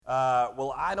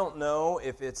Well, I don't know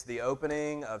if it's the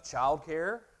opening of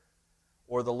childcare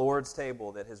or the Lord's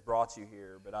table that has brought you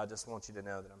here, but I just want you to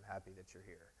know that I'm happy that you're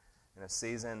here. In a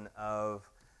season of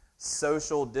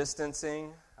social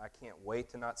distancing, I can't wait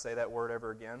to not say that word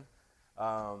ever again.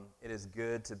 It is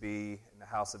good to be in the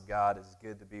house of God. It is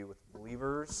good to be with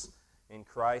believers in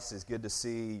Christ. It is good to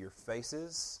see your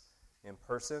faces in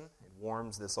person. It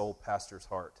warms this old pastor's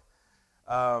heart.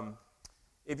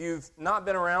 If you've not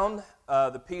been around,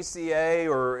 the PCA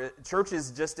or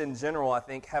churches just in general, I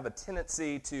think, have a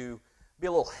tendency to be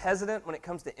a little hesitant when it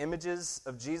comes to images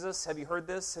of Jesus. Have you heard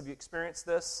this? Have you experienced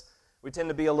this? We tend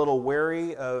to be a little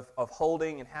wary of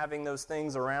holding and having those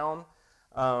things around.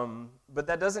 But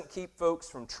that doesn't keep folks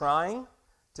from trying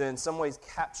to, in some ways,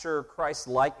 capture Christ's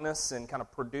likeness and kind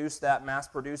of produce that, mass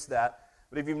produce that.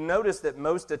 But if you've noticed that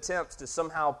most attempts to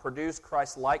somehow produce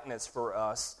Christ's likeness for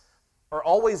us are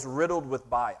always riddled with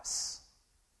bias,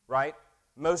 right?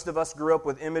 Most of us grew up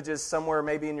with images somewhere,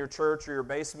 maybe in your church or your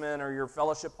basement or your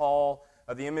fellowship hall,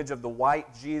 of the image of the white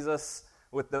Jesus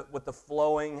with the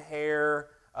flowing hair,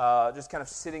 just kind of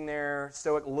sitting there,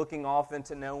 stoic, looking off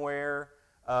into nowhere.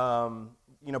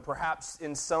 Perhaps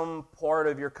in some part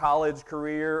of your college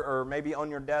career, or maybe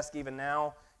on your desk even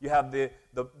now, you have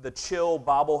the chill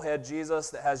bobblehead Jesus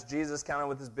that has Jesus kind of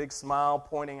with his big smile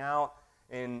pointing out.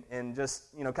 And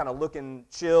just, kind of looking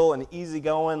chill and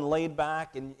easygoing, laid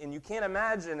back. And you can't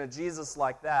imagine a Jesus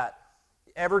like that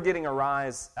ever getting a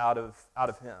rise out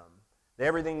of him.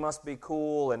 Everything must be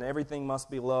cool and everything must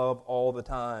be love all the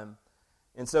time.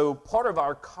 And so part of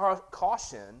our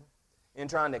caution in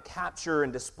trying to capture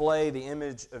and display the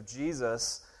image of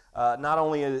Jesus, not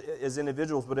only as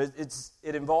individuals, but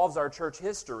it involves our church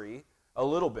history a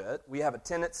little bit. We have a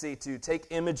tendency to take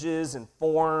images and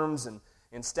forms and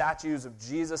statues of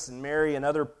Jesus and Mary and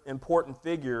other important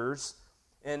figures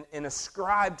and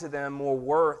ascribe to them more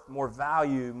worth, more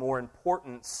value, more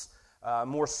importance,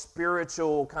 more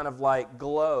spiritual kind of like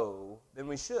glow than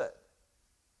we should.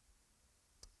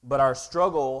 But our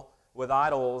struggle with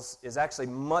idols is actually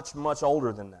much, much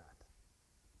older than that.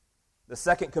 The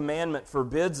second commandment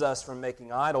forbids us from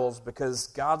making idols because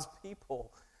God's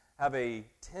people have a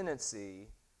tendency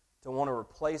to want to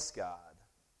replace God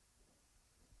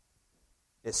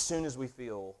as soon as we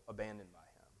feel abandoned by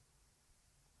Him.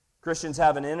 Christians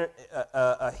have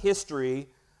a history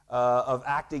of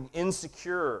acting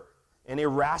insecure and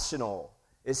irrational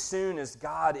as soon as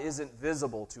God isn't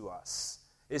visible to us.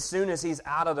 As soon as He's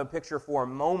out of the picture for a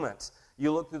moment,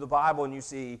 you look through the Bible and you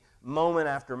see moment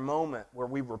after moment where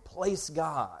we replace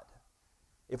God.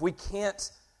 If we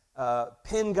can't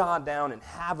pin God down and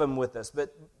have Him with us,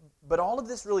 but all of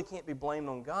this really can't be blamed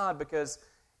on God, because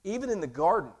even in the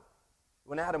garden,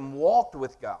 when Adam walked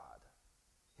with God,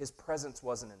 His presence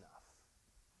wasn't enough.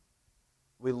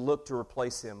 We look to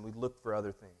replace Him. We look for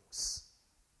other things.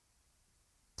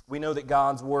 We know that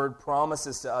God's Word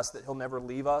promises to us that He'll never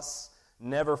leave us,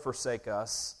 never forsake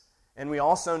us. And we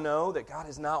also know that God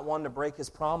is not one to break His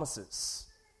promises.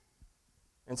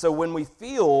 And so when we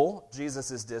feel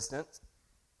Jesus is distant,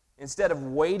 instead of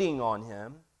waiting on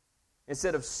Him,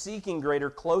 instead of seeking greater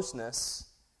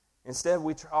closeness, instead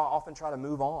we often try to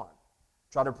move on.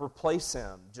 Try to replace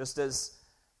Him, just as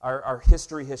our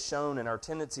history has shown and our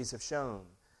tendencies have shown,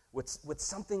 with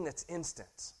something that's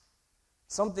instant,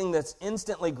 something that's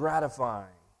instantly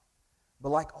gratifying.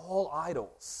 But like all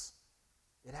idols,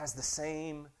 it has the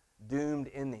same doomed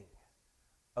ending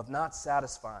of not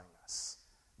satisfying us,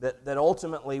 that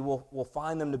ultimately will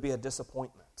find them to be a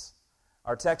disappointment.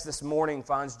 Our text this morning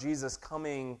finds Jesus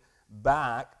coming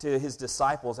back to His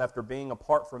disciples after being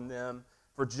apart from them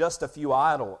for just a few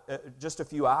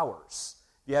hours.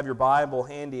 If you have your Bible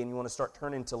handy and you want to start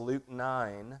turning to Luke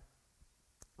 9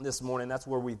 this morning, that's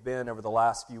where we've been over the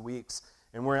last few weeks.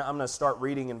 And I'm going to start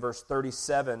reading in verse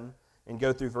 37 and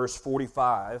go through verse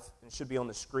 45. It should be on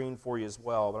the screen for you as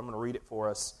well, but I'm going to read it for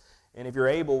us. And if you're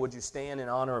able, would you stand in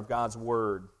honor of God's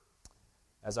Word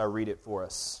as I read it for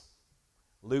us?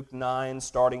 Luke 9,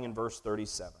 starting in verse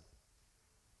 37.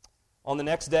 On the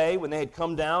next day, when they had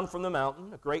come down from the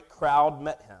mountain, a great crowd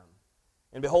met Him.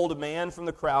 And behold, a man from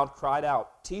the crowd cried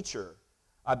out, "Teacher,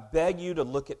 I beg you to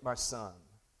look at my son.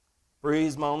 For he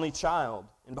is my only child.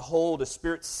 And behold, a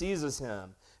spirit seizes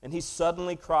him, and he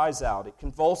suddenly cries out. It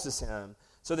convulses him,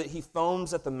 so that he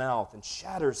foams at the mouth and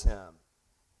shatters him,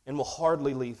 and will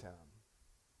hardly leave him.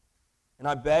 And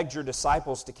I begged your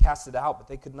disciples to cast it out, but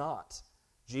they could not."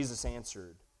 Jesus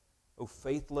answered, "O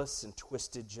faithless and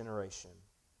twisted generation,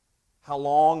 how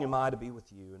long am I to be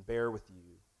with you and bear with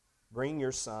you? Bring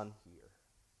your son here."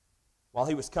 While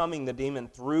he was coming, the demon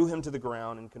threw him to the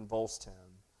ground and convulsed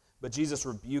him. But Jesus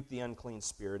rebuked the unclean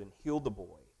spirit and healed the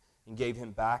boy. and gave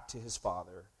him back to his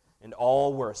father. And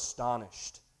all were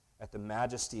astonished at the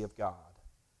majesty of God.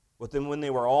 But then when they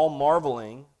were all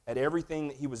marveling at everything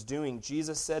that he was doing,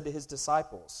 Jesus said to his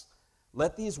disciples,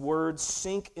 "Let these words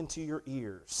sink into your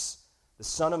ears. The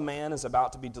Son of Man is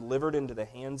about to be delivered into the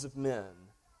hands of men."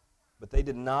 But they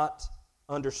did not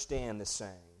understand this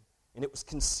saying, and it was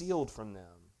concealed from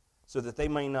them, so that they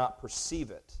may not perceive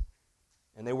it.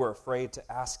 And they were afraid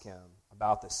to ask him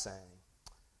about this saying.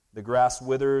 The grass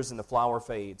withers and the flower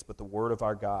fades, but the word of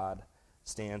our God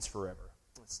stands forever.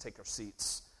 Let's take our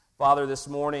seats. Father, this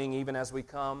morning, even as we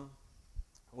come,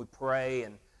 we pray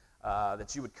and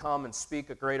that you would come and speak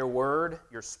a greater word.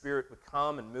 Your Spirit would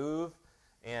come and move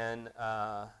and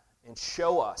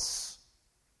show us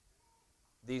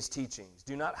these teachings.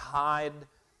 Do not hide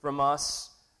from us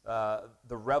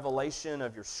the revelation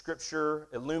of your Scripture.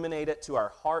 Illuminate it to our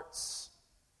hearts.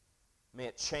 May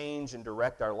it change and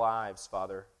direct our lives,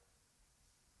 Father,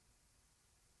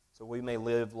 so we may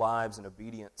live lives in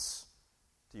obedience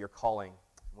to your calling.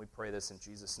 And we pray this in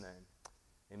Jesus' name.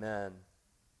 Amen.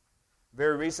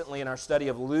 Very recently in our study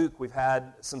of Luke, we've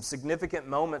had some significant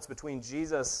moments between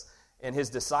Jesus and his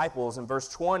disciples. In verse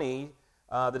 20,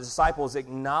 the disciples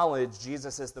acknowledge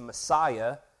Jesus as the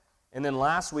Messiah. And then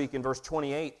last week in verse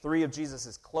 28, three of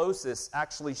Jesus' closest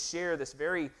actually share this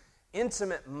very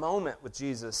intimate moment with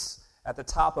Jesus at the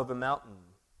top of a mountain,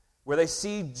 where they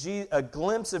see a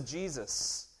glimpse of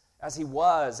Jesus as he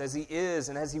was, as he is,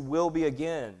 and as he will be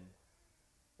again.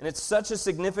 And it's such a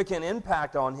significant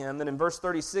impact on him that in verse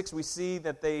 36 we see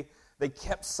that they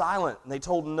kept silent and they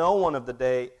told no one of the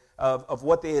day of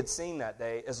what they had seen that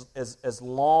day as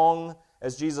long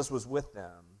as Jesus was with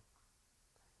them.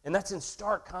 And that's in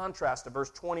stark contrast to verse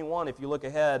 21 if you look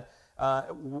ahead,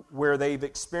 where they've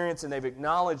experienced and they've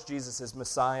acknowledged Jesus as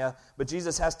Messiah, but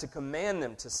Jesus has to command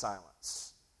them to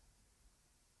silence.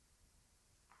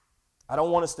 I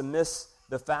don't want us to miss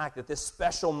the fact that this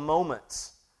special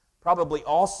moment probably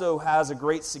also has a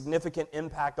great significant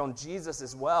impact on Jesus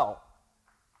as well.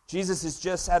 Jesus has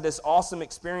just had this awesome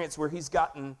experience where he's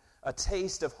gotten a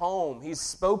taste of home. He's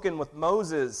spoken with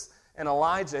Moses and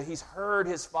Elijah. He's heard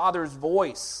his Father's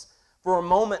voice. For a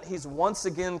moment, he's once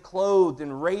again clothed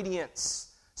in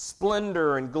radiance,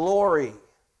 splendor, and glory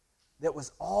that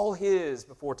was all his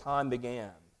before time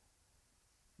began.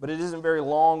 But it isn't very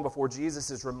long before Jesus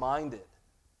is reminded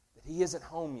that he isn't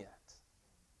home yet.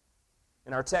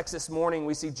 In our text this morning,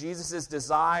 we see Jesus'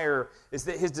 desire is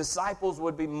that his disciples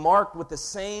would be marked with the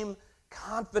same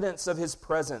confidence of his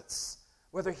presence,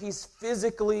 whether he's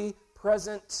physically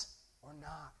present or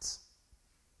not.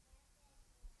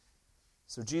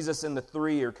 So Jesus and the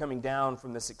three are coming down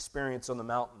from this experience on the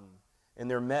mountain, and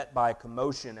they're met by a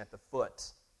commotion at the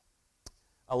foot.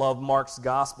 I love Mark's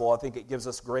gospel. I think it gives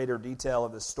us greater detail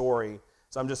of the story.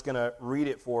 So I'm just going to read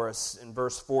it for us in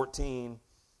verse 14.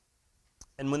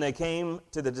 And when they came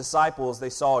to the disciples, they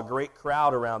saw a great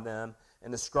crowd around them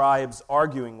and the scribes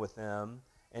arguing with them.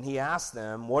 And he asked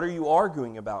them, "What are you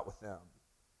arguing about with them?"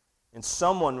 And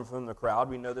someone from the crowd,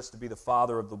 we know this to be the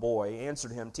father of the boy,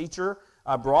 answered him, "Teacher,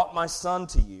 I brought my son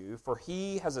to you, for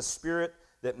he has a spirit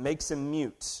that makes him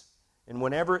mute. And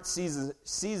whenever it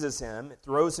seizes him, it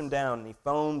throws him down, and he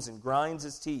foams and grinds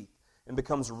his teeth and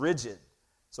becomes rigid.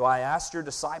 So I asked your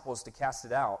disciples to cast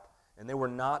it out, and they were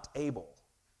not able."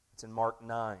 It's in Mark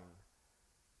 9.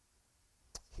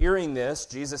 Hearing this,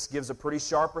 Jesus gives a pretty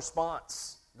sharp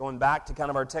response. Going back to kind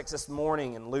of our text this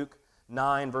morning in Luke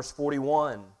 9, verse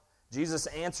 41. Jesus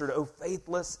answered, "O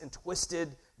faithless and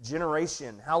twisted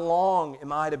generation, how long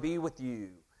am I to be with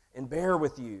you and bear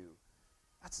with you?"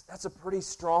 That's a pretty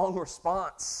strong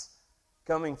response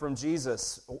coming from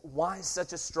Jesus. Why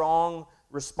such a strong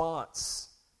response?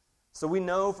 So we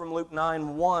know from Luke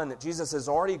 9:1 that Jesus has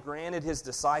already granted his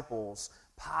disciples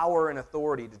power and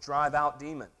authority to drive out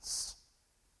demons.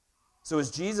 So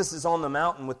as Jesus is on the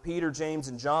mountain with Peter, James,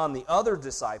 and John, the other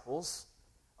disciples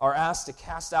are asked to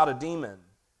cast out a demon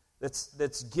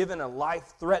that's given a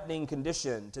life-threatening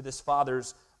condition to this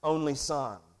father's only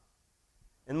son.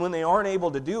 And when they aren't able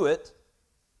to do it,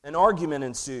 an argument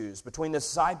ensues between the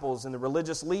disciples and the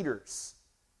religious leaders.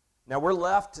 Now we're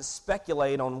left to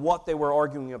speculate on what they were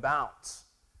arguing about.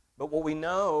 But what we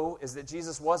know is that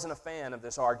Jesus wasn't a fan of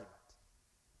this argument.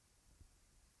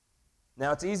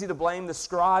 Now it's easy to blame the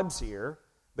scribes here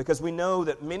because we know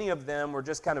that many of them were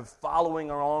just kind of following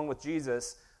along with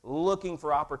Jesus, looking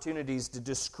for opportunities to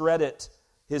discredit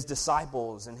his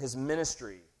disciples and his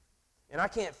ministry. And I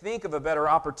can't think of a better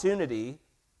opportunity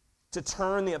to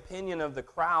turn the opinion of the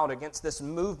crowd against this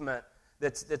movement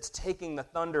that's taking the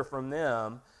thunder from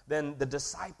them than the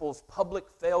disciples' public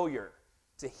failure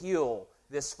to heal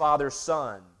this father's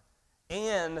son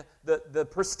and the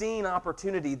pristine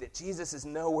opportunity that Jesus is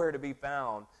nowhere to be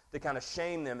found to kind of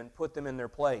shame them and put them in their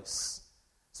place.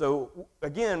 So,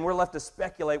 again, we're left to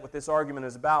speculate what this argument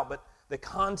is about, but the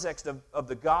context of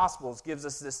the Gospels gives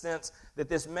us this sense that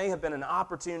this may have been an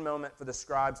opportune moment for the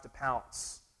scribes to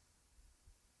pounce.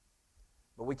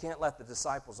 But we can't let the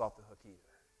disciples off the hook either.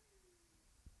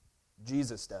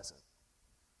 Jesus doesn't.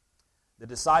 The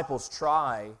disciples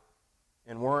try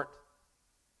and we're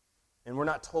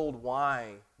not told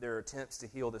why their attempts to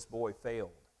heal this boy failed.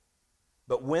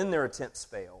 But when their attempts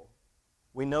failed,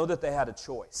 we know that they had a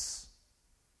choice.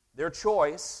 Their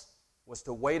choice was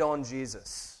to wait on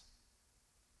Jesus.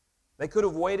 They could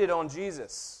have waited on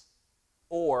Jesus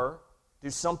or do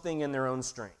something in their own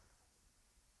strength.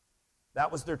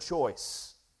 That was their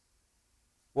choice.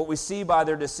 What we see by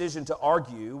their decision to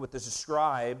argue with the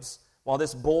scribes while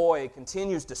this boy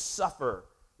continues to suffer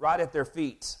right at their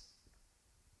feet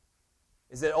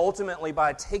is that ultimately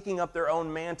by taking up their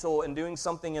own mantle and doing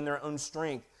something in their own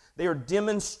strength, they are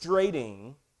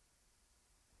demonstrating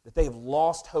that they have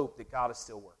lost hope that God is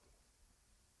still working.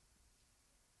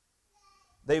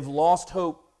 They've lost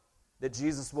hope that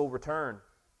Jesus will return.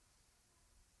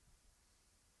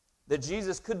 That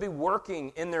Jesus could be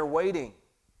working in their waiting.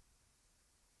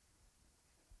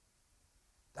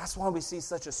 That's why we see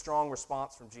such a strong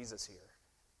response from Jesus here.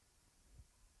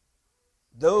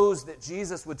 Those that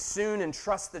Jesus would soon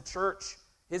entrust the church,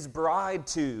 His bride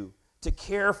to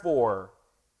care for,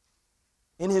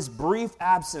 in His brief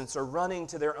absence are running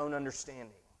to their own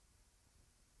understanding.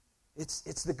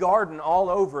 It's the garden all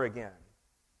over again.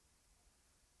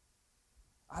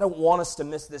 I don't want us to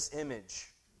miss this image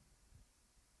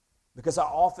because I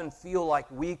often feel like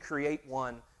we create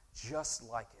one just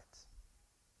like it.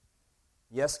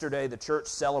 Yesterday, the church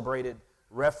celebrated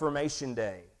Reformation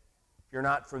Day. If you're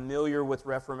not familiar with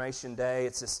Reformation Day,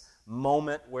 it's this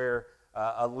moment where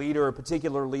a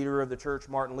particular leader of the church,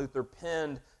 Martin Luther,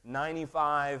 penned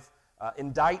 95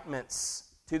 indictments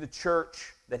to the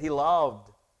church that he loved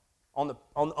on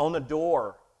the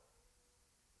door,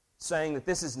 saying that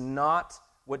this is not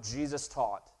what Jesus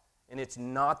taught, and it's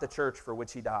not the church for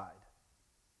which He died.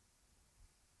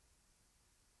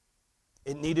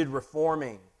 It needed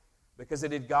reforming because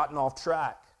it had gotten off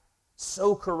track,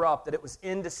 so corrupt that it was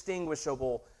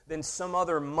indistinguishable than some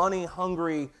other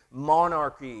money-hungry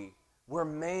monarchy where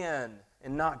man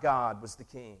and not God was the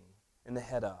king and the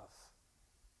head of.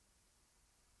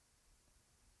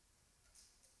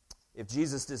 If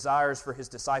Jesus desires for His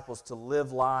disciples to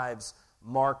live lives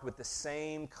marked with the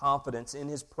same confidence in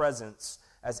His presence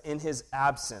as in His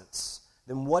absence,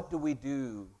 then what do we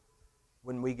do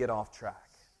when we get off track?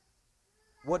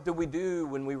 What do we do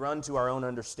when we run to our own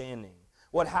understanding?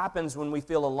 What happens when we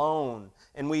feel alone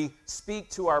and we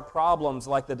speak to our problems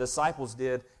like the disciples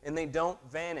did and they don't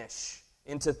vanish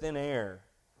into thin air?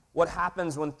 What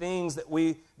happens when things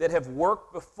that have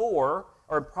worked before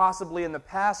or possibly in the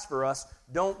past for us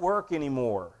don't work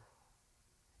anymore?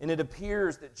 And it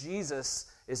appears that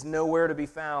Jesus is nowhere to be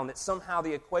found, that somehow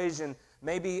the equation,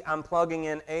 maybe I'm plugging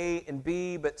in A and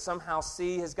B, but somehow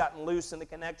C has gotten loose in the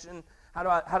connection. How do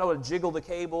I jiggle the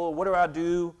cable? What do I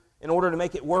do in order to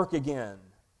make it work again?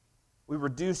 We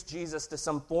reduce Jesus to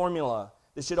some formula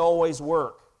that should always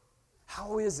work. How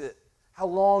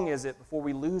long is it before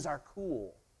we lose our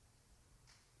cool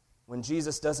when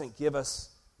Jesus doesn't give us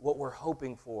what we're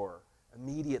hoping for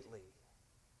immediately?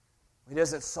 He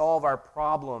doesn't solve our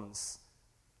problems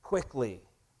quickly.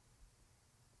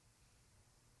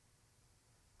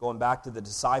 Going back to the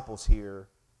disciples here,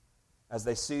 as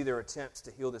they see their attempts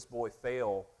to heal this boy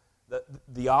fail,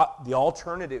 the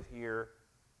alternative here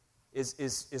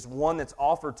is one that's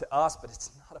offered to us, but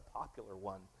it's not a popular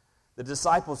one. The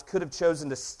disciples could have chosen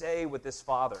to stay with this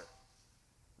father.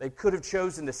 They could have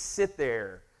chosen to sit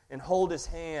there and hold his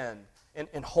hand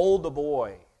and hold the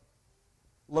boy,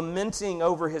 lamenting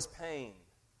over his pain,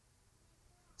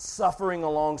 suffering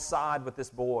alongside with this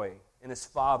boy and his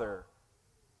father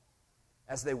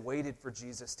as they waited for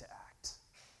Jesus to act,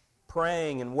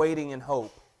 praying and waiting in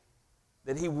hope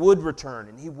that He would return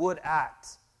and He would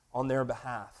act on their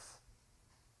behalf.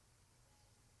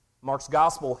 Mark's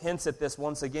gospel hints at this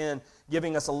once again,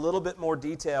 giving us a little bit more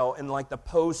detail in like the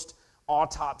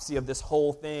post-autopsy of this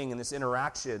whole thing and this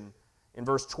interaction in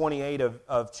verse 28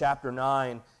 of chapter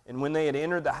 9. And when they had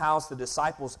entered the house, the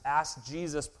disciples asked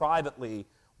Jesus privately,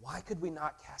 "Why could we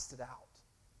not cast it out?"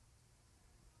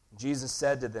 Jesus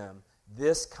said to them,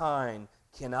 "This kind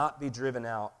cannot be driven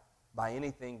out by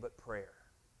anything but prayer."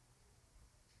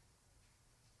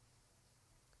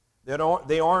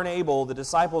 The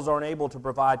disciples aren't able to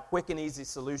provide quick and easy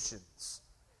solutions.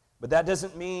 But that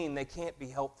doesn't mean they can't be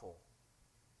helpful.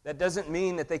 That doesn't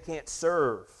mean that they can't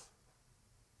serve.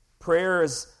 Prayer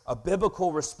is a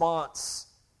biblical response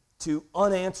to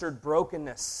unanswered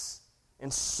brokenness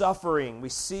and suffering we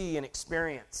see and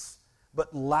experience,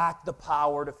 but lack the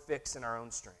power to fix in our own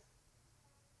strength.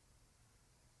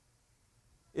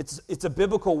 It's a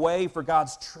biblical way for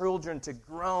God's children to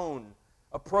groan,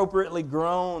 appropriately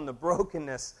groan the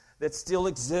brokenness that still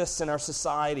exists in our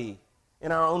society,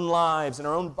 in our own lives, in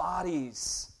our own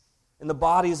bodies, in the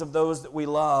bodies of those that we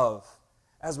love,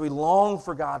 as we long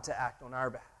for God to act on our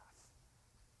behalf.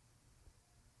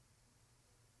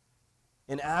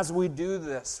 And as we do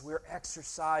this, we're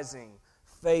exercising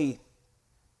faith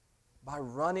by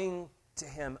running to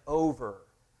Him over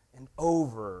and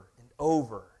over and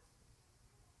over.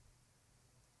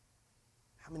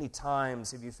 How many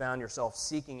times have you found yourself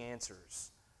seeking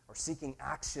answers or seeking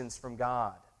actions from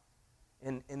God?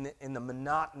 In the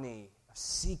monotony of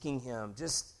seeking Him,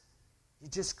 you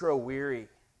just grow weary.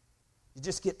 You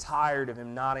just get tired of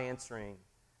Him not answering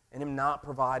and Him not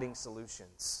providing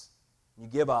solutions. You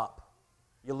give up.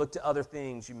 You look to other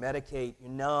things. You medicate. You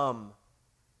numb.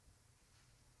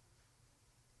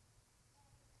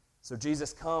 So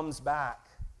Jesus comes back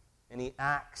and He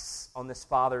acts on this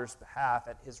father's behalf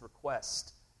at his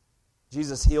request.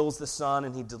 Jesus heals the son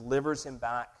and He delivers him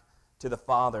back to the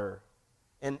father.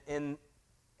 And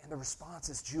the response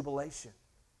is jubilation.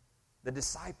 The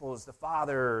disciples, the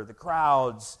father, the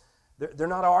crowds, they're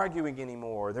not arguing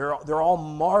anymore. They're all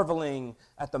marveling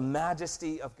at the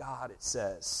majesty of God, it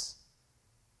says.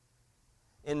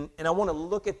 And I want to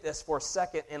look at this for a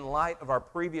second in light of our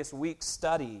previous week's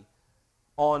study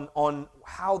on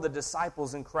how the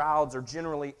disciples and crowds are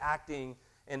generally acting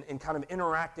and kind of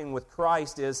interacting with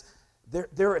Christ. Is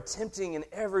they're attempting in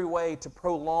every way to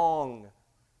prolong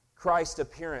Christ's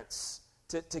appearance,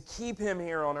 to keep Him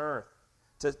here on earth,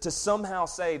 to somehow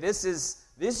say, this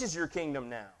is your kingdom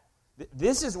now.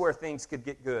 This is where things could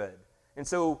get good. And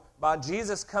so by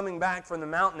Jesus coming back from the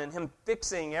mountain and Him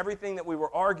fixing everything that we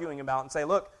were arguing about and say,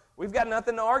 look, we've got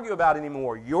nothing to argue about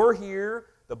anymore. You're here.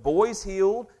 The boy's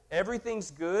healed.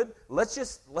 Everything's good. Let's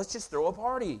just throw a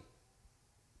party.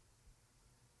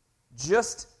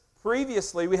 Just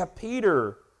previously, we have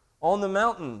Peter on the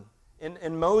mountain,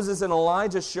 and Moses and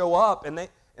Elijah show up, and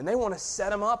they want to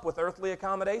set him up with earthly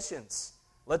accommodations.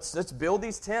 Let's build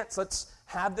these tents. Let's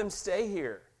have them stay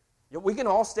here. We can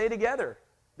all stay together.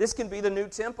 This can be the new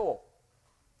temple.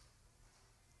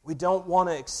 We don't want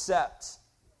to accept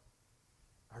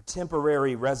our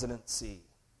temporary residency.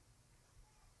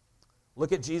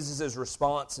 Look at Jesus'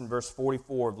 response in verse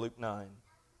 44 of Luke 9.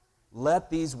 Let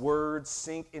these words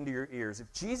sink into your ears.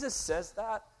 If Jesus says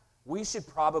that, we should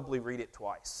probably read it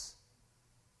twice.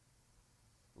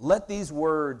 Let these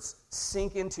words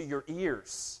sink into your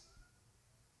ears.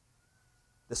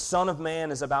 The Son of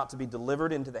Man is about to be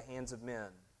delivered into the hands of men.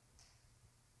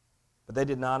 But they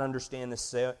did not understand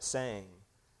this saying,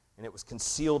 and it was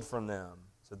concealed from them,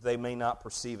 so that they may not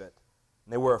perceive it.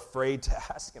 And they were afraid to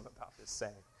ask Him about this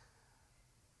saying.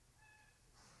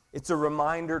 It's a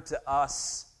reminder to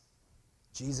us,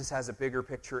 Jesus has a bigger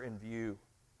picture in view.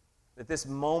 That this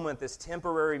moment, this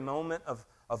temporary moment of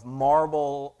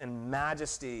marvel and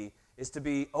majesty is to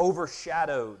be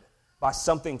overshadowed by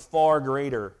something far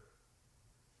greater.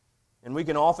 And we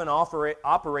can often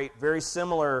operate very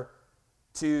similar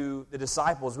to the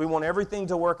disciples. We want everything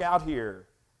to work out here.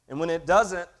 And when it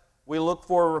doesn't, we look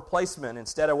for a replacement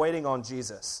instead of waiting on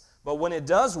Jesus. But when it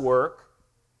does work,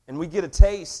 and we get a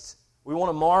taste, we want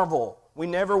to marvel. We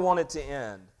never want it to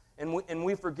end. And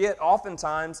we forget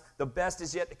oftentimes the best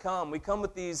is yet to come. We come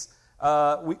with these,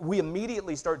 we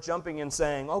immediately start jumping and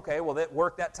saying, okay, well that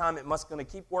worked that time, it must going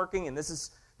to keep working, and this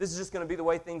is just going to be the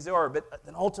way things are. But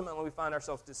then ultimately we find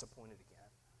ourselves disappointed again.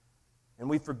 And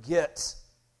we forget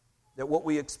that what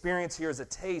we experience here is a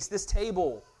taste. This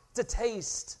table, it's a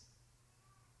taste.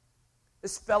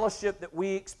 This fellowship that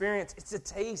we experience, it's a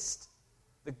taste.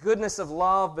 The goodness of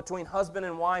love between husband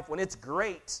and wife, when it's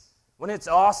great, when it's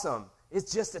awesome,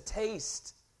 it's just a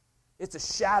taste. It's a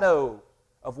shadow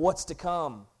of what's to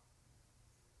come.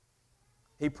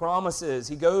 He promises,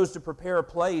 He goes to prepare a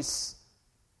place,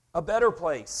 a better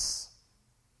place.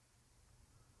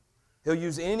 He'll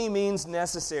use any means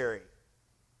necessary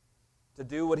to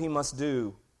do what He must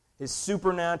do. His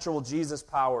supernatural Jesus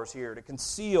powers here to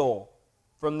conceal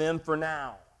from them for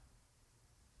now,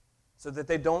 so that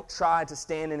they don't try to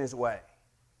stand in His way,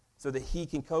 so that He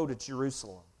can go to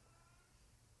Jerusalem.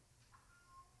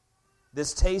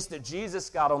 This taste that Jesus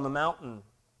got on the mountain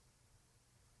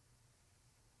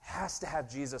has to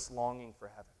have Jesus longing for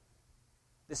heaven.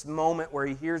 This moment where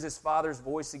He hears His Father's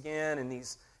voice again, and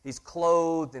he's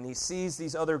clothed, and He sees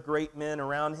these other great men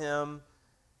around Him,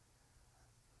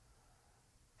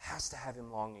 has to have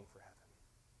him longing for heaven.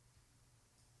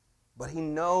 But he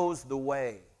knows the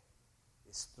way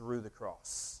is through the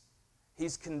cross.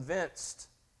 He's convinced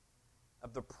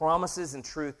of the promises and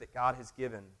truth that God has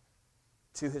given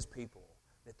to his people,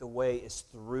 that the way is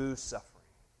through suffering.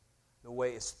 The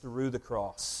way is through the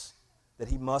cross, that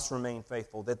he must remain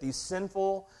faithful, that these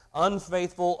sinful,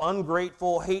 unfaithful,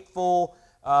 ungrateful, hateful,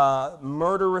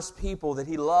 murderous people that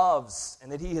he loves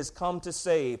and that he has come to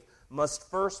save must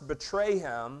first betray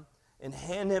him and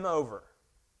hand him over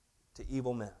to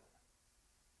evil men.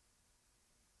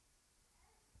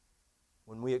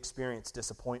 When we experience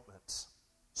disappointment,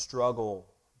 struggle,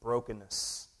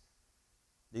 brokenness,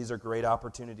 these are great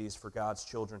opportunities for God's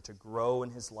children to grow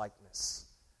in his likeness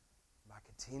by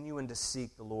continuing to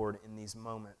seek the Lord in these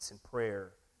moments in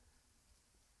prayer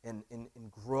and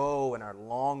grow in our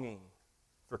longing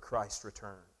for Christ's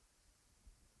return,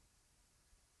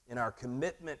 in our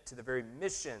commitment to the very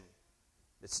mission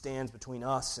that stands between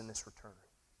us and this return.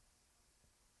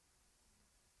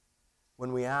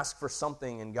 When we ask for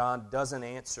something and God doesn't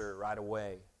answer right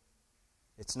away,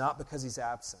 it's not because he's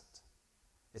absent.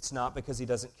 It's not because he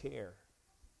doesn't care.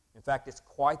 In fact, it's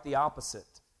quite the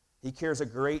opposite. He cares a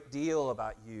great deal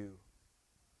about you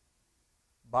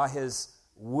by his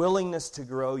willingness to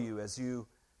grow you as you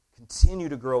continue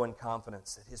to grow in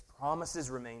confidence that his promises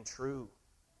remain true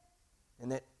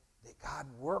and that God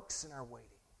works in our waiting.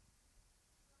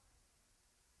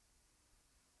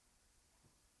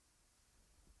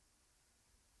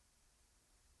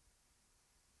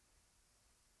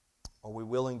 Are we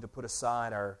willing to put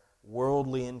aside our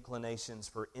worldly inclinations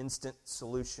for instant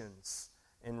solutions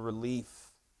and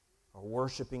relief, or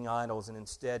worshiping idols, and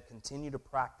instead continue to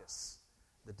practice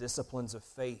the disciplines of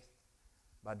faith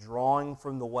by drawing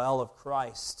from the well of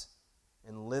Christ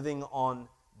and living on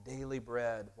daily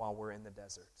bread while we're in the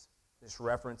desert? This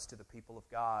reference to the people of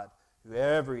God who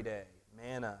every day,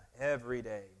 manna,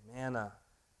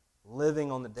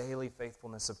 living on the daily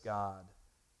faithfulness of God,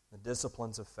 the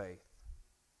disciplines of faith.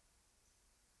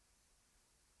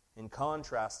 In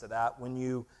contrast to that, when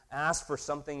you ask for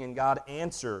something and God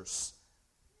answers,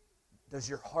 does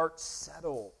your heart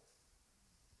settle?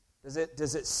 Does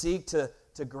it seek to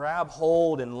grab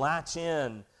hold and latch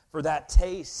in for that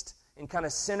taste and kind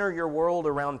of center your world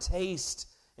around taste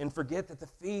and forget that the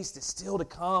feast is still to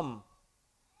come?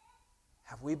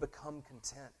 Have we become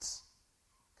content,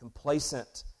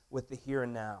 complacent with the here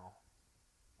and now?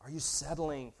 Are you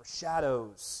settling for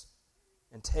shadows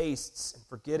and tastes and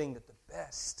forgetting that the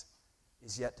best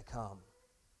is yet to come?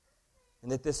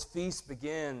 And that this feast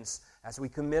begins as we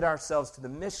commit ourselves to the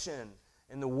mission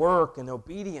and the work and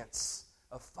obedience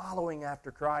of following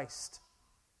after Christ.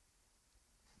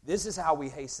 This is how we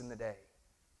hasten the day.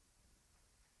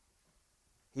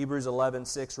 Hebrews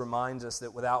 11:6 reminds us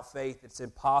that without faith it's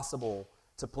impossible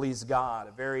to please God.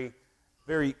 A very,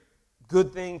 very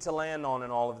good thing to land on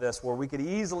in all of this, where we could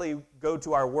easily go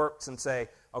to our works and say,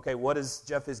 okay,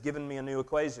 Jeff has given me a new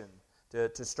equation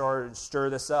to start and stir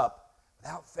this up.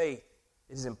 Without faith,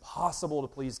 it is impossible to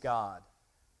please God.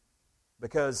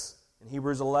 Because in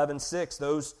Hebrews 11:6,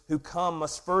 those who come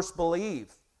must first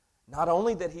believe not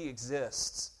only that he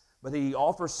exists, but that he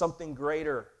offers something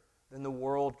greater than the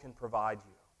world can provide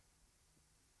you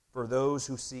for those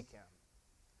who seek him.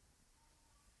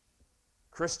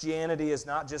 Christianity is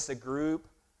not just a group,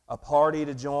 a party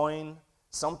to join,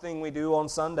 something we do on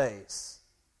Sundays.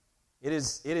 It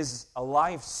is a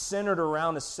life centered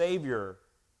around a Savior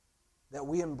that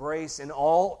we embrace in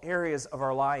all areas of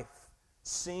our life,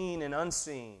 seen and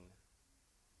unseen.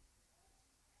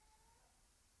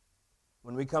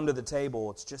 When we come to the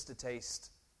table, it's just a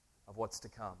taste of what's to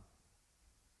come.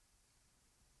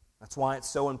 That's why it's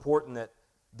so important that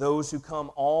those who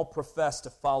come all profess to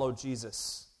follow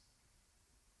Jesus.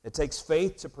 It takes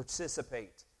faith to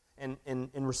participate and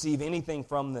receive anything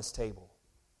from this table.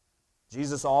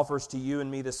 Jesus offers to you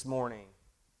and me this morning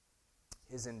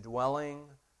his indwelling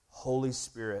Holy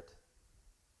Spirit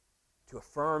to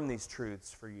affirm these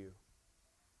truths for you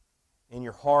in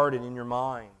your heart and in your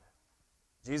mind.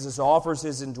 Jesus offers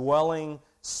his indwelling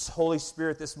Holy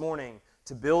Spirit this morning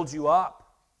to build you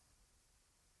up.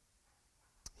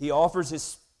 He offers his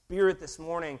Spirit this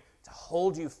morning to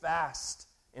hold you fast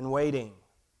in waiting,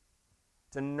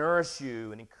 to nourish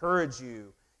you and encourage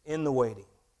you in the waiting.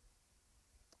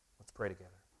 Let's pray together.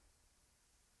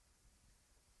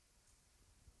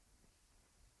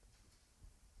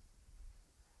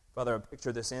 Father, I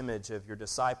picture this image of your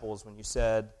disciples when you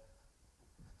said,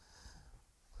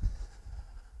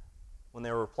 when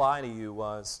their reply to you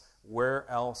was, "Where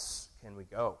else can we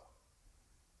go?"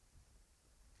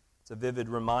 It's a vivid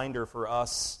reminder for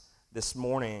us this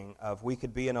morning of we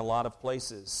could be in a lot of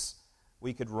places.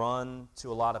 We could run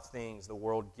to a lot of things. The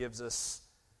world gives us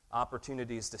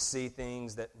opportunities to see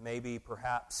things that maybe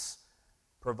perhaps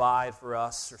provide for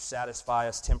us or satisfy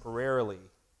us temporarily.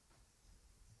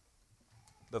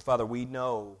 But Father, we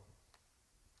know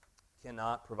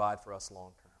cannot provide for us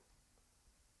long term.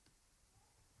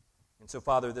 And so,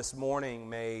 Father, this morning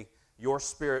may your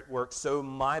Spirit work so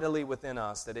mightily within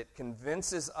us that it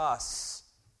convinces us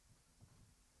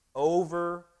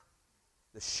over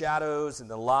the shadows and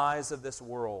the lies of this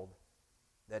world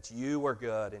that you are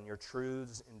good and your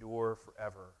truths endure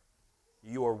forever.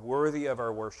 You are worthy of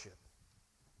our worship.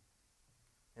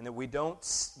 And that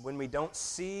when we don't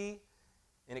see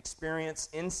and experience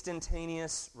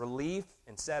instantaneous relief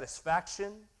and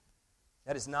satisfaction,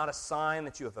 that is not a sign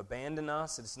that you have abandoned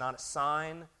us. It is not a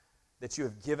sign that you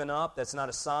have given up. That's not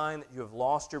a sign that you have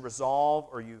lost your resolve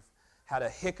or you've had a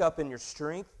hiccup in your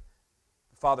strength.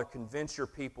 Father, convince your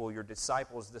people, your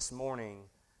disciples this morning,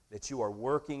 that you are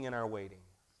working in our waiting,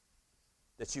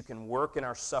 that you can work in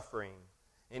our suffering.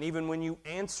 And even when you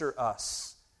answer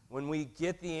us, when we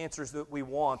get the answers that we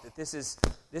want, that this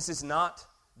is not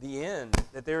the end,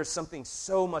 that there is something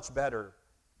so much better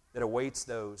that awaits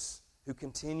those who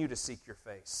continue to seek your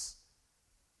face,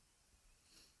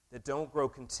 that don't grow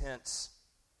content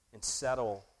and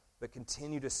settle, but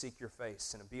continue to seek your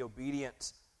face and be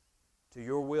obedient to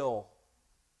your will.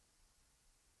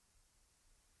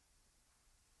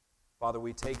 Father,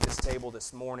 we take this table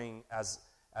this morning as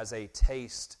a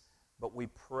taste, but we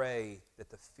pray that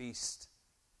the feast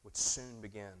would soon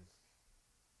begin,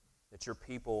 that your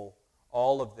people,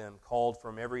 all of them called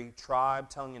from every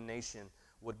tribe, tongue, and nation,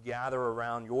 would gather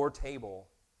around your table,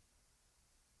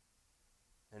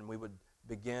 and we would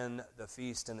begin the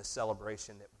feast and the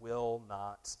celebration that will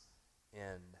not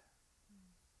end.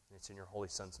 And it's in your Holy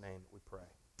Son's name that we pray.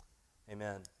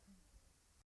 Amen.